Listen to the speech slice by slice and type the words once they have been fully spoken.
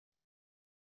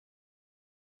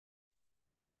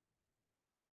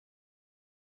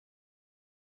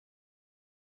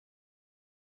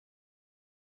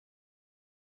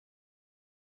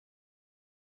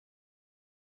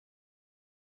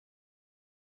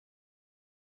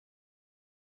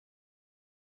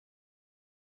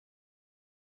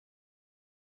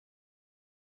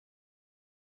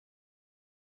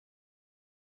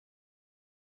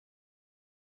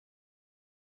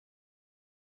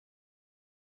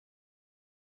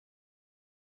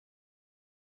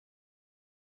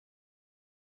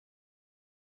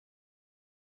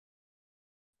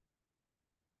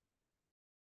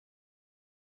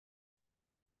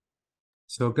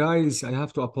So guys, I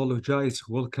have to apologize.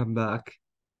 Welcome back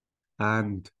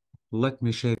and let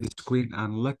me share the screen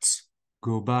and let's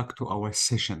go back to our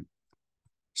session.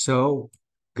 So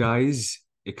guys,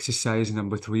 exercise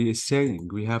number 3 is saying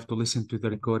we have to listen to the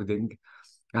recording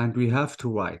and we have to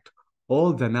write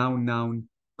all the noun-noun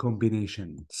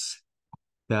combinations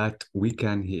that we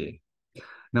can hear.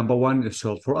 Number 1 is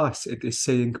all for us. It is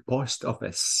saying post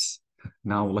office.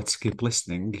 Now let's keep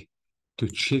listening to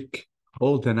check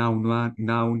all the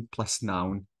noun plus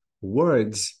noun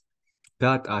words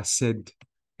that are said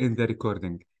in the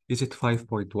recording. Is it 5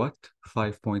 point what?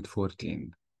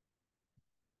 5.14.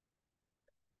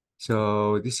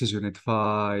 So this is unit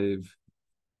 5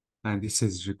 and this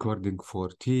is recording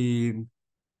 14.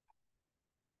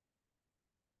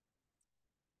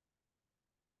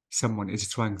 Someone is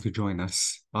trying to join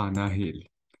us. Nahil.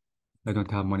 I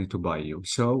don't have money to buy you.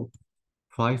 So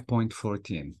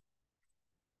 5.14.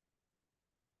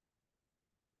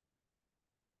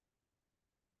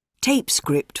 Tape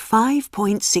script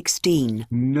 5.16.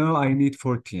 No, I need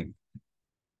 14.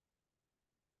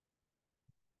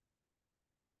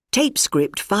 Tape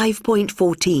script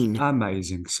 5.14.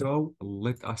 Amazing. So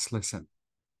let us listen.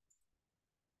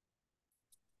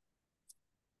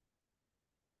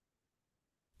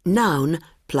 Noun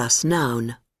plus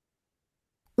noun.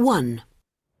 1.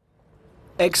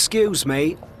 Excuse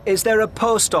me, is there a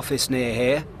post office near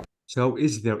here? So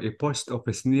is there a post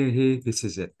office near here? This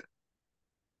is it.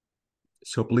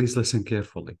 So please listen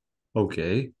carefully.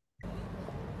 Okay.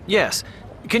 Yes.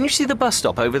 Can you see the bus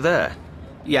stop over there?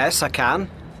 Yes, I can.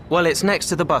 Well, it's next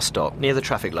to the bus stop, near the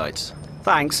traffic lights.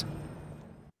 Thanks.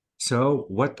 So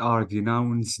what are the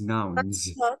nouns? Bus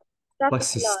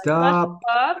Traffic stop.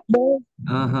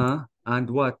 light. And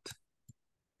what?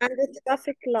 And the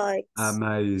traffic lights.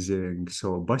 Amazing.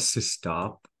 So bus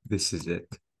stop. This is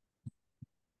it.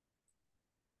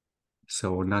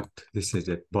 So not this is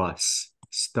it. Bus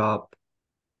stop.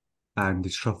 And the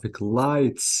traffic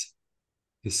lights.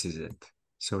 This is it.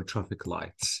 So traffic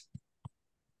lights.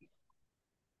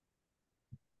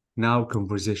 Now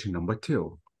conversation number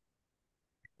 2.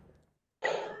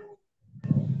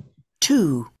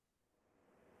 2.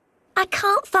 I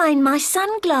can't find my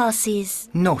sunglasses.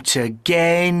 Not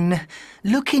again.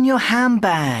 Look in your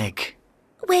handbag.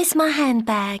 Where's my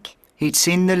handbag? It's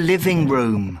in the living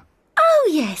room. Oh,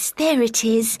 yes, there it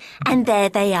is. And there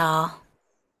they are.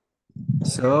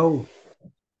 So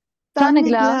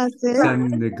Sunglasses.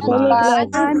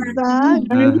 sunglasses.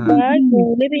 Handbag.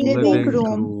 Living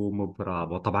room.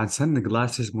 برافو. طبعا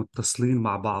sunglasses متصلين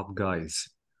مع بعض guys.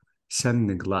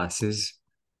 sunglasses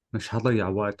مش هضيع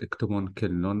وقت اكتبهم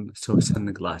كلهم. So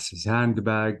sunglasses.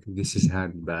 Handbag. This is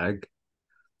handbag.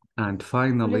 And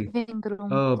finally living room.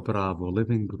 oh bravo,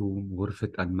 living room.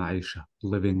 غرفة المعيشة.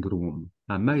 Living room.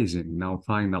 Amazing. Now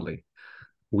finally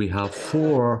we have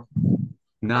 4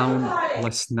 noun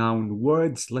plus noun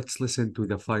words. Let's listen to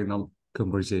the final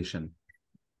conversation.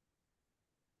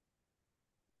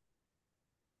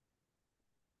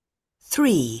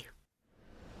 Three.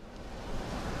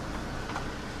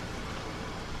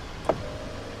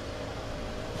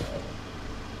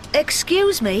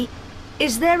 Excuse me,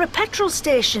 is there a petrol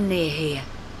station near here?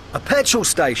 A petrol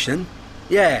station?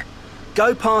 Yeah.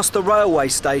 Go past the railway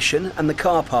station and the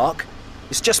car park.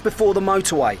 It's just before the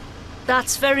motorway.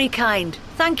 That's very kind.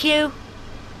 Thank you.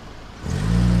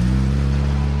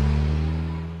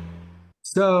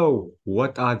 So,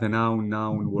 what are the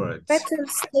noun words? Petrol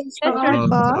station. Oh, Petrol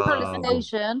bravo.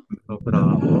 station. Oh,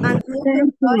 bravo. And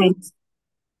motorbike.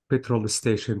 Petrol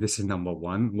station, this is number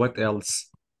 1. What else?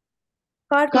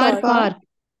 Car park.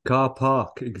 Car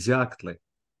park, exactly.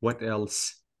 What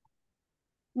else?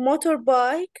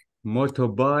 Motorbike.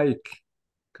 Motorbike,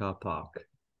 car park.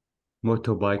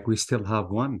 Motorbike, we still have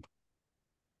one.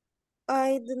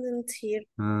 I didn't hear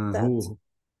that.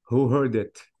 Who heard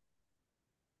it?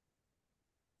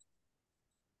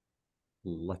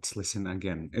 Let's listen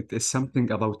again. It is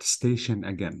something about station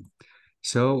again.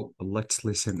 So let's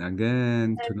listen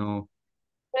again to know.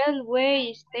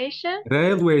 Railway station.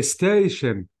 Railway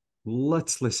station.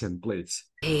 Let's listen, please.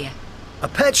 Here. A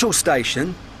petrol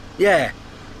station? Yeah.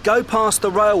 Go past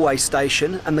the railway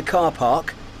station and the car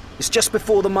park. It's just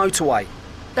before the motorway.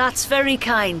 That's very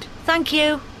kind. Thank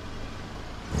you.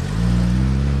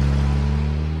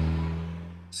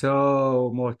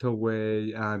 So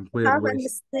motorway and I have a railway.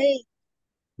 mistake.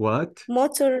 What?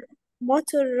 Motor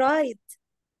ride,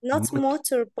 not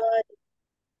motorbike.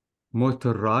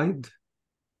 Motor ride?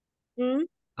 Hmm?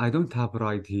 I don't have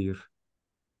ride here.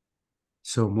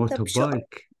 So طب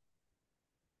motorbike.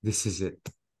 This is it.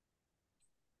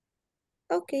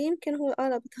 اوكي يمكن هو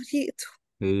قالها بطريقته.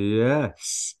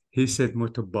 Yes. He said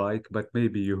motorbike, but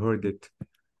maybe you heard it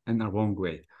in a wrong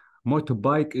way.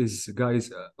 Motorbike is,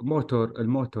 guys, motor,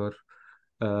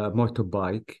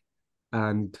 motorbike,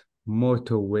 and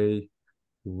motorway,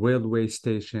 railway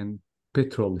station,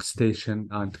 petrol station,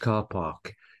 and car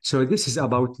park. So this is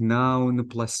about noun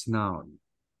plus noun.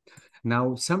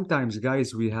 Now, sometimes,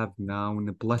 guys, we have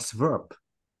noun plus verb.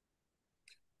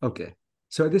 Okay.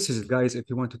 So this is, guys, if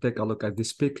you want to take a look at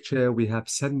this picture, we have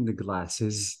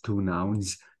sunglasses, 2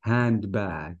 nouns,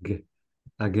 handbag,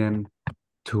 again,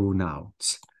 2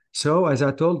 nouns. So as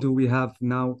I told you, we have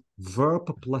now verb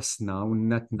plus noun,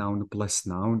 not noun plus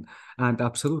noun. And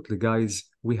absolutely, guys,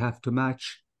 we have to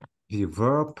match the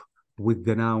verb with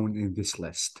the noun in this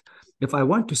list. If I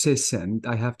want to say send,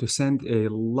 I have to send a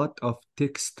lot of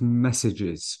text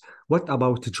messages. What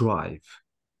about drive?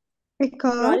 A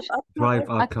car. Drive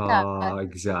a car,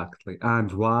 exactly.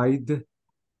 And ride?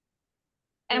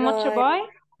 A motorbike.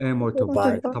 A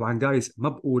motorbike. طبعا guys ما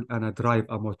بقول أنا drive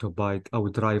a motorbike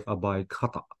أو drive a bike،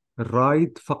 خطأ.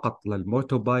 ride فقط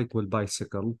للموتوبايك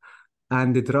والبايسيكل.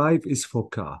 And the drive is for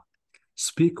car.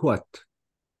 Speak what?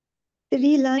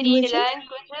 3 languages.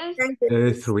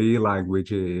 3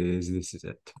 languages. This is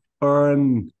it.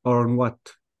 Earn what?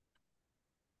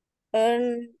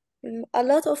 Earn a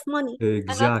lot of money.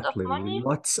 Exactly.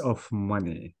 Lots of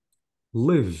money.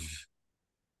 Live.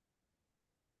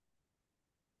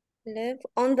 Live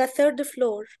on the 3rd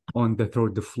floor. On the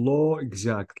 3rd floor,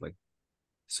 exactly.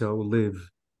 So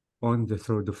live on the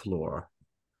 3rd floor.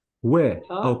 Where?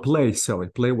 Oh, play, sorry.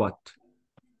 Play what?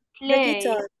 Play.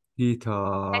 Guitar.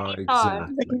 Guitar, The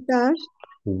exactly. Guitar.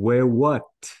 Wear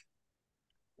what?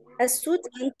 A suit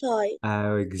and tie.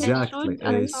 Exactly.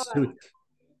 A suit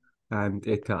and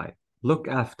a tie. Look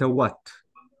after what?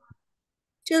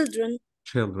 Children.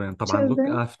 Children. طبعا look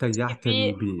Children. after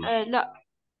يعتني بيه. لا.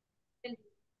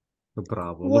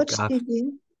 Bravo. Watch Look after.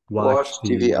 TV. Watch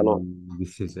TV a lot.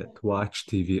 This is it. Watch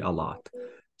TV a lot.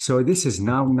 So this is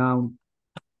noun,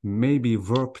 maybe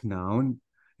verb noun.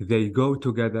 They go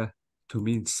together to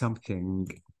mean something.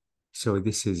 So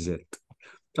this is it.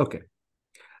 Okay.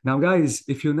 Now, guys,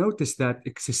 if you notice that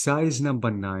exercise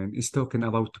number 9 is talking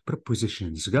about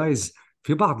prepositions. Guys,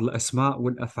 في بعض الأسماء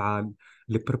والأفعال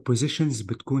الprepositions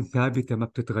بتكون ثابتة ما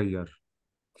بتتغير.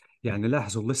 يعني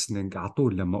لاحظوا listening على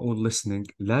طول لما أقول listening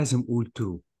لازم أقول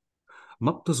to.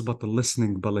 ما بتزبط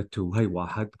listening بلا to، هي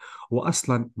واحد.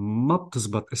 وأصلا ما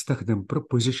بتزبط استخدم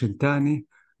preposition تاني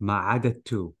مع عدد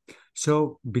to.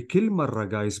 So بكل مرة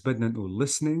guys بدنا نقول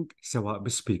listening سواء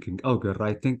speaking أو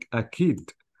writing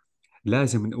أكيد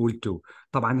لازم نقول to.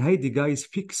 طبعا هيدي guys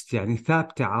fixed يعني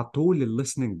ثابتة على طول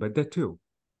listening بدها to.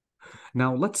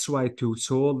 Now let's try to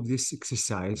solve this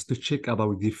exercise to check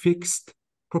about the fixed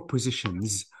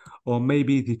prepositions or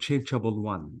maybe the changeable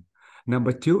one.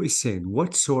 Number 2 is saying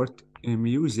what sort of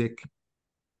music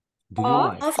do you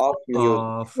like? Of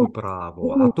music.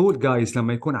 برافو. على طول guys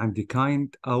لما يكون عندي kind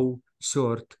أو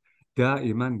sort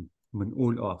دائما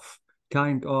بنقول of.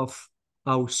 kind of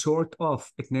أو sort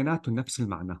of اثنيناتهم نفس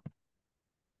المعنى.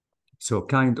 So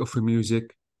kind of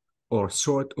music or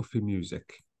sort of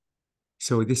music.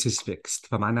 So this is fixed.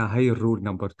 فمعناها هي الرول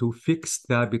number 2 fixed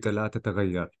ثابتة لا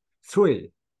تتغير.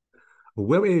 3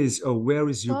 where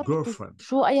is your girlfriend?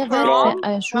 شو أي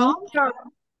From. شو؟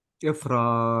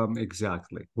 From,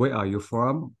 exactly. Where are you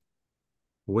from?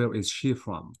 Where is she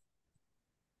from?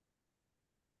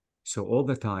 So all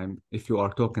the time, if you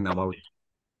are talking about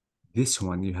this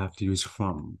one, you have to use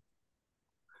from.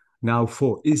 Now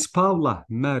 4 is Paula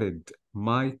married?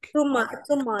 Mike. To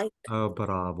Mike.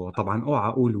 برافو. طبعا اوعى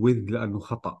اقول with لانه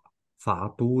خطأ.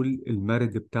 فعطول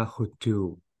المرد بتاخد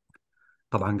to.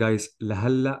 طبعا جايز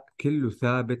لهلا كله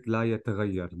ثابت لا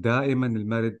يتغير. دائما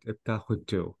المرد بتاخد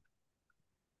to.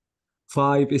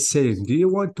 5 is saying do you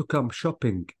want to come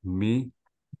shopping? Me.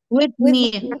 With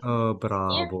me.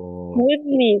 برافو. With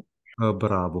me.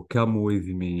 برافو. Come with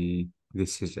me.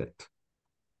 This is it.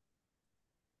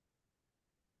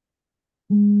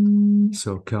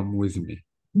 So come with me.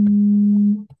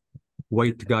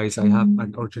 Wait, guys, I have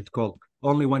an urgent call.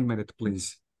 Only 1 minute,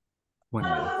 please. 1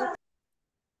 minute.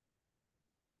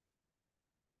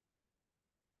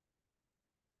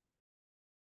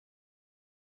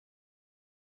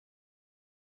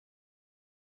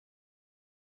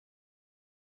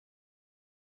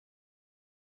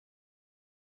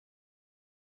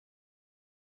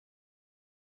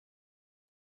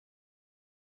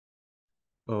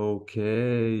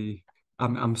 Okay.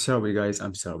 I'm sorry, guys.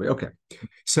 I'm sorry. Okay.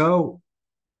 So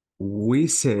we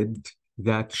said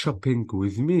that shopping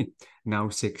with me. Now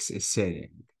 6 is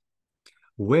saying,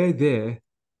 were there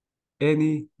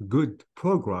any good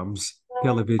programs,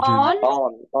 television?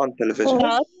 On television.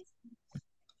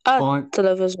 On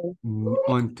television.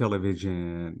 on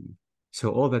television.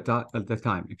 So all the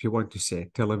time, if you want to say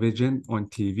television, on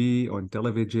TV, on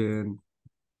television.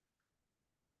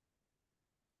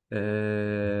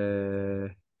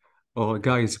 Oh,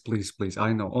 guys, please.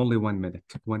 I know, only 1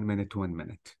 minute. 1 minute, 1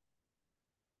 minute.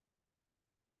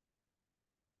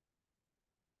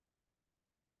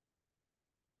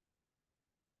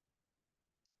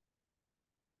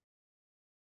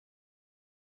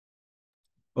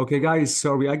 Okay, guys,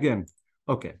 sorry again.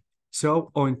 Okay,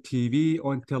 so on TV,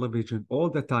 on television, all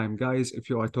the time, guys, if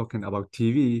you are talking about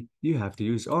TV, you have to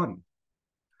use on.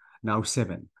 Now,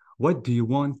 7. What do you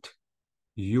want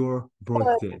your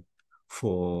birthday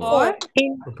for?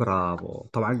 برافو.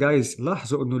 طبعا guys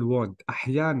لاحظوا انه الوانت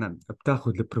احيانا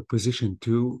بتاخذ البريبوزيشن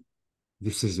to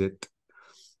this is it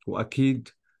واكيد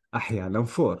احيانا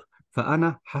for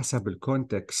فانا حسب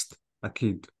الكونتكست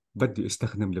اكيد بدي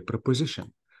استخدم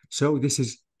البريبوزيشن. So this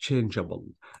is changeable,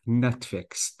 not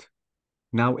fixed.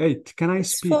 Now 8. Can I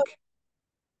speak?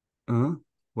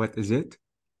 What is it?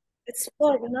 It's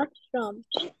for, not from.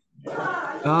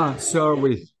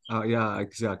 Sorry. Yeah,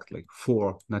 exactly.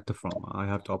 For, not from. I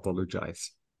have to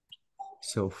apologize.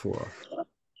 So for.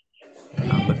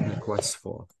 Now let me request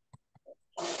for.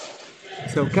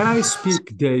 So can I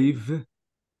speak, Dave?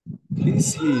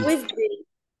 Is he? With Dave.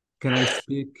 Can I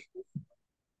speak?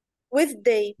 With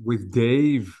Dave. With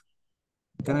Dave.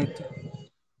 Can I?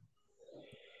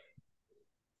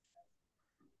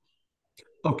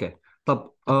 Okay.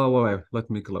 Wait. Let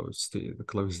me close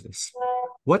this.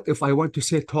 What if I want to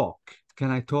say talk? Can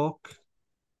I talk?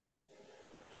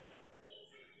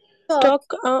 Talk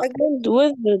again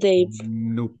with Dave.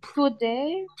 Nope. To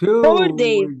Dave. For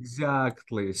Dave.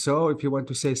 Exactly. So if you want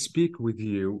to say speak with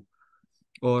you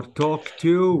or talk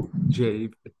to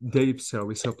Dave,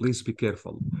 sorry, so please be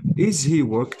careful. Is he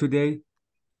work today?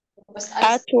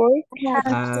 At work.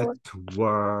 At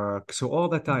work. So all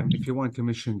the time, if you want to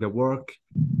mention the work,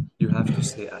 you have to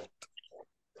say at.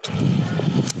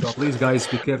 So please, guys,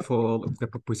 be careful of the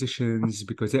prepositions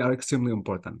because they are extremely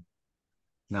important.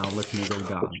 Now let me go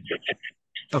down.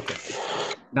 Okay.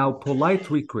 Now polite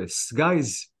requests.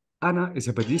 Guys, أنا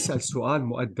إذا بدي أسأل سؤال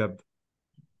مؤدب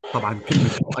طبعا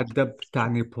كلمة مؤدب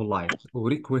تعني polite و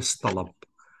request طلب.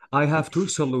 I have two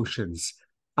solutions.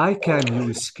 I can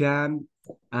use can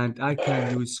and I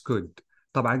can use could.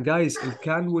 طبعا guys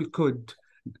الكان والcould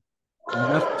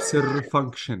نفس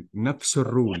الفانكشن نفس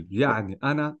الرول يعني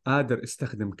أنا قادر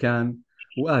استخدم كان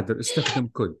وقادر استخدم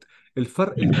could.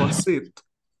 الفرق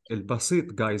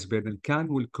البسيط guys بين الكان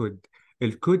والcould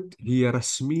الcould هي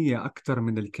رسمية أكثر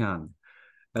من الكان.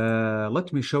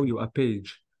 Let me show you a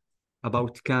page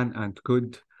about can and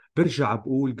could. برجع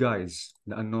بقول guys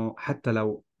لأنه حتى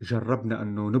لو جربنا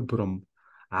أنه نبرم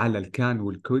على الكان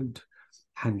والكود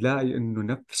حنلاقي أنه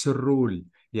نفس الرول.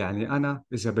 يعني أنا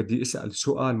إذا بدي أسأل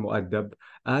سؤال مؤدب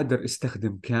قادر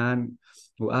استخدم كان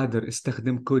وقادر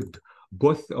استخدم could.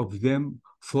 Both of them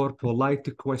for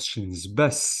polite questions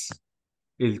بس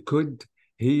الكود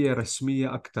هي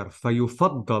رسمية أكثر.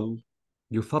 فيفضل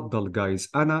guys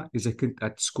أنا إذا كنت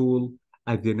at school,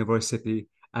 at the university,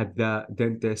 at the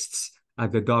dentists,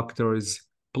 at the doctors,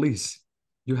 please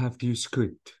you have to use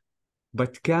could.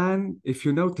 But can, if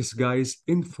you notice guys,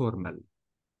 informal.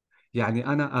 يعني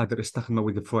أنا قادر استخدمه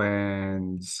with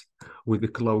friends,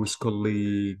 with close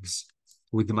colleagues,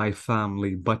 with my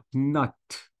family, but not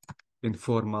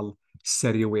informal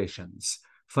situations.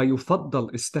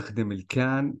 فيفضل استخدم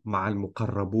الكان مع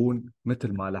المقربون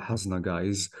مثل ما لاحظنا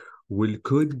guys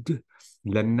والكود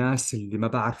للناس اللي ما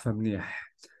بعرفها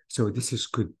منيح. So this is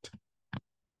could.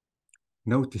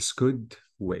 Notice could.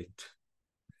 Wait.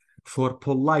 For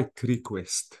polite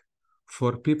request,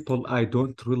 for people I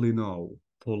don't really know,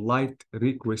 polite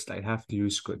request I have to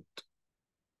use could.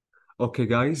 Okay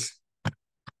guys?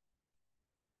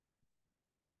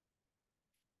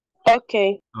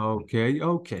 Okay.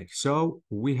 So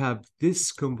we have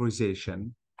this conversation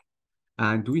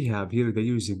and we have here the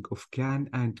using of can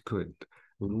and could.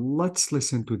 Let's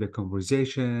listen to the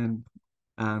conversation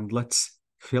and let's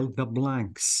fill the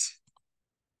blanks.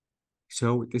 So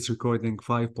it is recording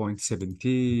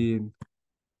 5.17.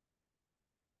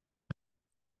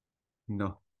 No,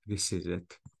 this is it.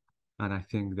 And I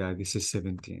think that this is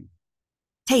 17.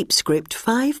 Tape script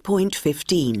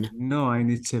 5.15. No, I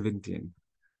need 17.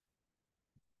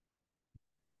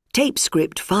 Tape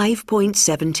script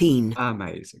 5.17.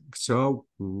 Amazing. So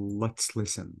let's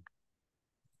listen.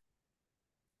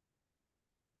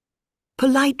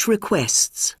 Polite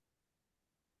requests.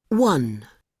 1.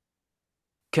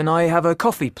 Can I have a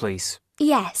coffee, please?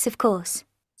 Yes, of course.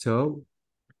 So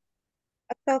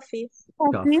A coffee.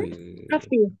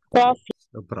 coffee.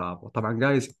 برافو. طبعا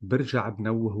جايز برجع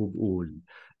بنوه وبقول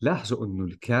لاحظوا انه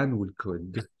الكان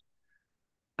والكود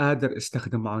قادر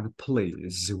استخدم معهم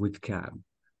please with can,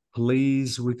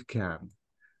 please with can,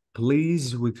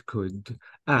 please with could,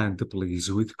 and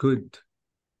please with could.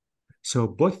 So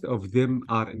both of them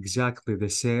are exactly the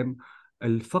same.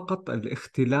 فقط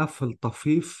الاختلاف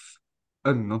الطفيف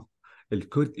انه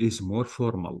الكود is more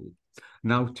formal.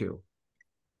 Now two.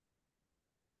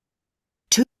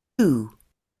 2.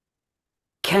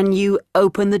 Can you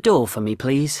open the door for me,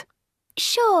 please?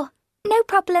 Sure, no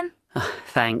problem.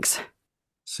 Thanks.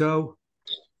 So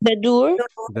The door. the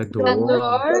The door.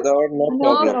 door. door, no No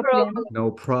problem. problem. No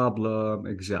problem,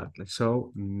 exactly. So,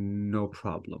 no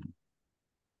problem.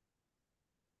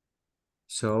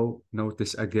 So,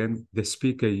 notice again, the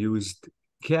speaker used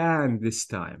can this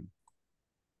time.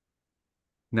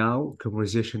 Now,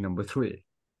 conversation number 3.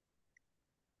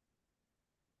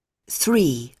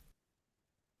 3.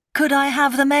 Could I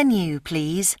have the menu,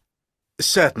 please?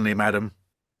 Certainly, madam.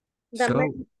 The So,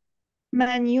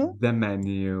 Menu. the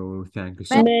menu, thank you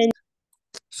so much.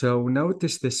 So,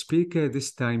 notice the speaker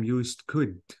this time used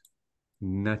could,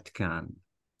 not can.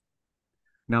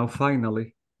 Now,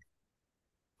 finally,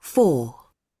 4.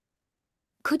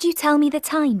 Could you tell me the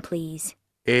time, please?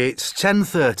 It's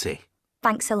 10:30.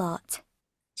 Thanks a lot.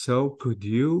 so could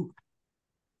you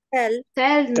tell.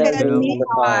 Tell me Tell tell me the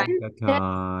time.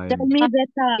 time? Tell me the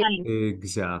time.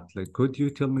 Exactly. Could you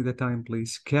tell me the time,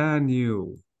 please? Can you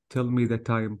tell me the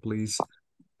time, please?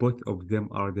 Both of them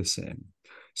are the same.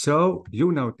 So you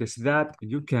notice that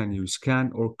you can use can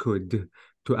or could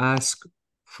to ask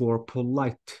for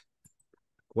polite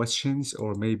questions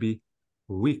or maybe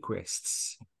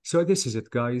requests. So this is it,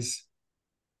 guys.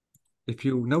 If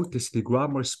you notice, the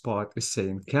grammar spot is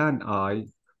saying can I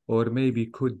or maybe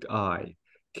could I.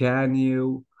 Can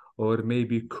you or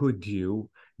maybe could you.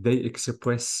 They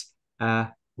express a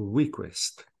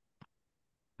request.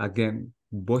 Again,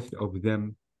 both of them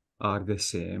are the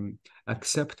same,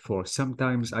 except for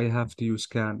sometimes I have to use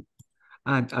can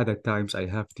and other times I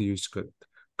have to use could.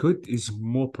 Could is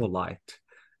more polite.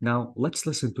 Now, let's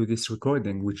listen to this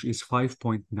recording, which is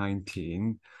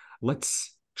 5.19. Let's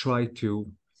try to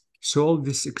solve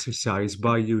this exercise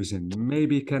by using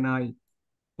maybe can I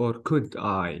or could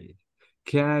I,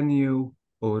 can you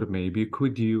or maybe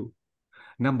could you.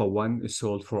 Number 1 is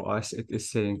solved for us. It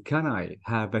is saying, can I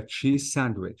have a cheese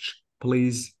sandwich,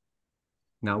 please?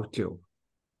 Now 2.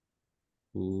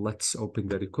 Let's open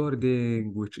the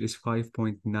recording, which is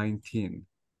 5.19.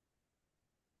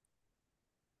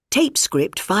 Tape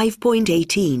script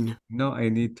 5.18. No, I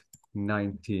need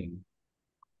 19.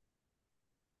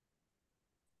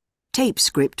 Tape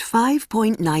script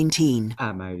 5.19.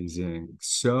 Amazing.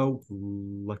 So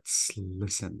let's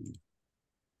listen.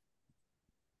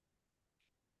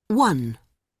 1.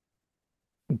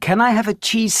 Can I have a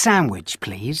cheese sandwich,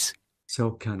 please?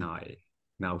 So can I.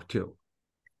 Now 2.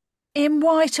 In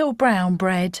white or brown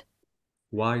bread?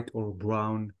 White or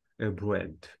brown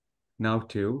bread. Now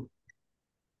 2.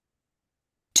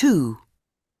 2.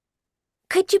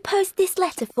 Could you post this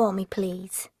letter for me,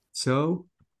 please? So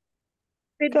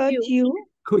Could you?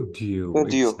 could you.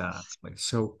 Could you. Exactly.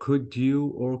 So could you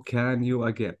or can you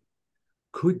again.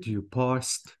 Could you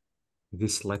post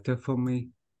this letter for me?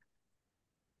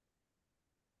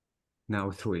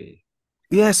 Now 3.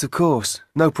 Yes, of course.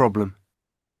 No problem.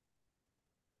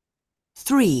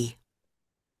 3.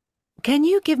 Can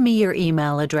you give me your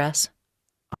email address?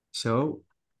 So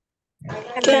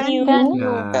Can you?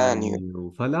 can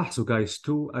you. فلاحظوا guys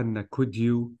 2 أن could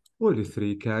you وال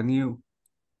 3 can you.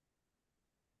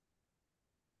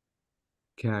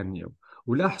 Can you.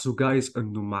 ولاحظوا guys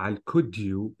أنه مع ال could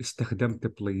you استخدمت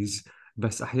please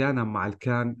بس أحيانا مع ال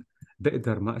can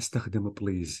بقدر ما استخدم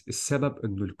please. السبب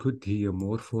أنه ال could هي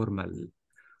more formal.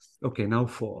 Okay, now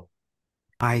 4.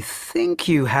 I think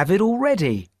you have it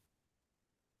already.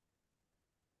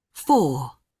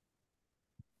 4.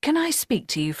 Can I speak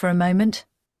to you for a moment?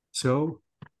 So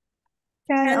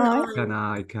Can I? can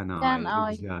I, can I. Can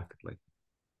I. Exactly.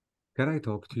 Can I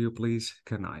talk to you, please?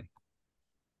 Can I?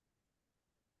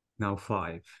 Now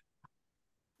 5.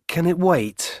 Can it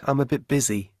wait? I'm a bit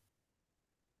busy.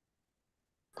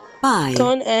 5.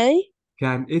 Can I?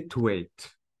 Can it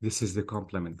wait? This is the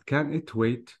compliment. Can it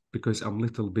wait? Because I'm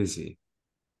little busy.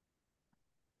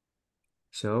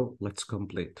 So let's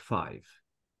complete 5.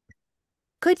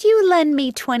 Could you lend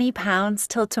me £20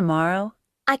 till tomorrow?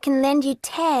 I can lend you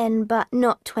 10, but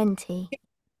not 20.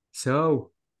 So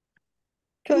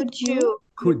Could you?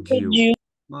 could you.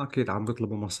 ما أكيد عم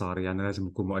بيطلبوا مصاري يعني لازم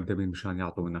نكون مؤدبين مشان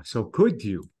يعطونا. So could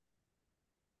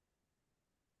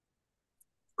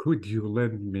you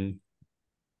lend me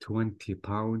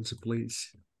 £20, please.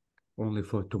 Only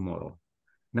for tomorrow.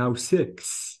 Now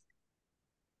 6.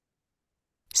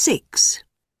 6.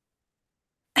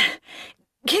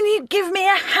 Can you give me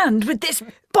a hand with this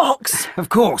box? Of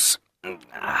course.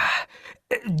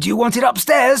 Do you want it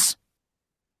upstairs?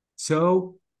 So,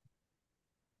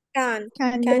 Can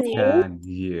you? can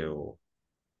you?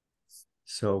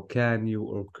 So, can you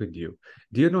or could you?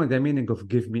 Do you know the meaning of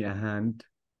give me a hand?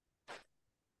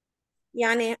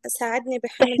 يعني ساعدني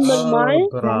بحمل Oh,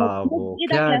 bravo.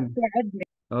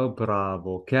 Oh,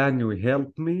 bravo. Can you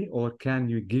help me or can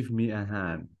you give me a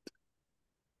hand?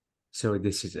 So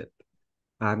this is it.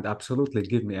 And absolutely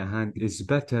give me a hand is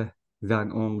better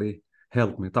than only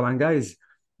help me. طبعا guys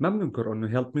ما بننكر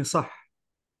انه help me صح.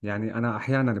 يعني انا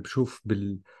احيانا بشوف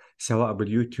سواء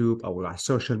باليوتيوب او على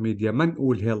السوشيال ميديا ما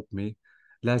نقول help me،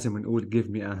 لازم نقول give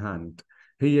me a hand.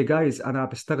 هي جايز انا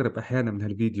بستغرب احيانا من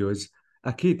هالفيديوز،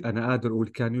 اكيد انا قادر اقول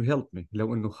can you help me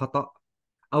لو انه خطأ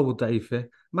او ضعيفة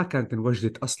ما كانت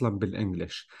انوجدت اصلا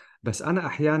بالانجلش. بس انا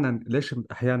احيانا ليش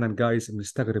احيانا جايز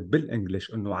بنستغرب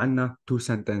بالانجلش انه عنا two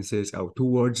sentences او two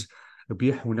words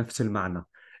بيحوا نفس المعنى.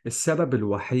 السبب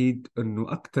الوحيد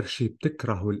انه اكثر شيء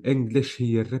بتكرهه الانجليش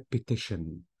هي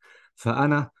الريبيتيشن.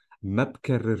 فانا ما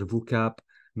بكرر فوكاب،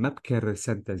 ما بكرر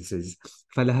sentences.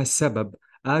 فلهالسبب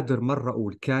قادر مرة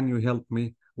اقول can you help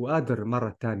me وقادر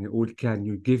مرة تانية اقول can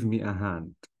you give me a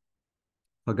hand.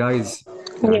 فجايز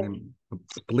يعني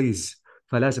بليز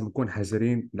فلازم نكون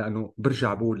حذرين، لانه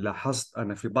برجع بقول لاحظت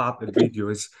انا في بعض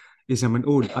الفيديوز اذا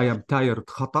بنقول I am tired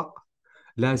خطأ،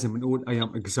 لازم نقول I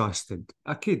am exhausted.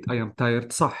 اكيد I am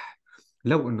tired صح،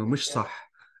 لو انه مش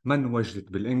صح ما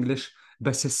نوجد بالانجلش.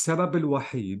 بس السبب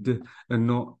الوحيد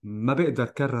انه ما بقدر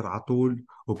كرر على طول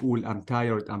وبقول I'm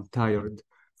tired I'm tired.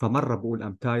 فمرة بقول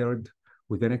I'm tired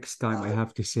و the next time I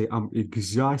have to say I'm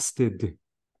exhausted.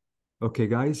 Okay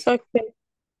guys?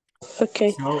 Okay.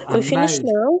 So We finished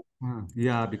now?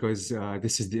 Yeah, because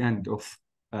this is the end of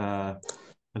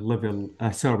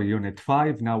unit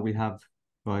 5. Now we have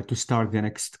to start the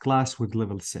next class with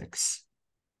level 6.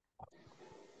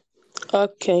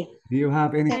 Okay. Do you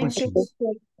have any questions?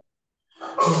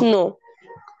 No.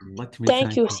 Let me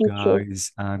Thank you, thank you teacher.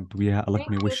 guys, and let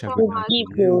me wish so everybody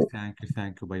much. to you.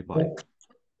 Thank you. Bye bye.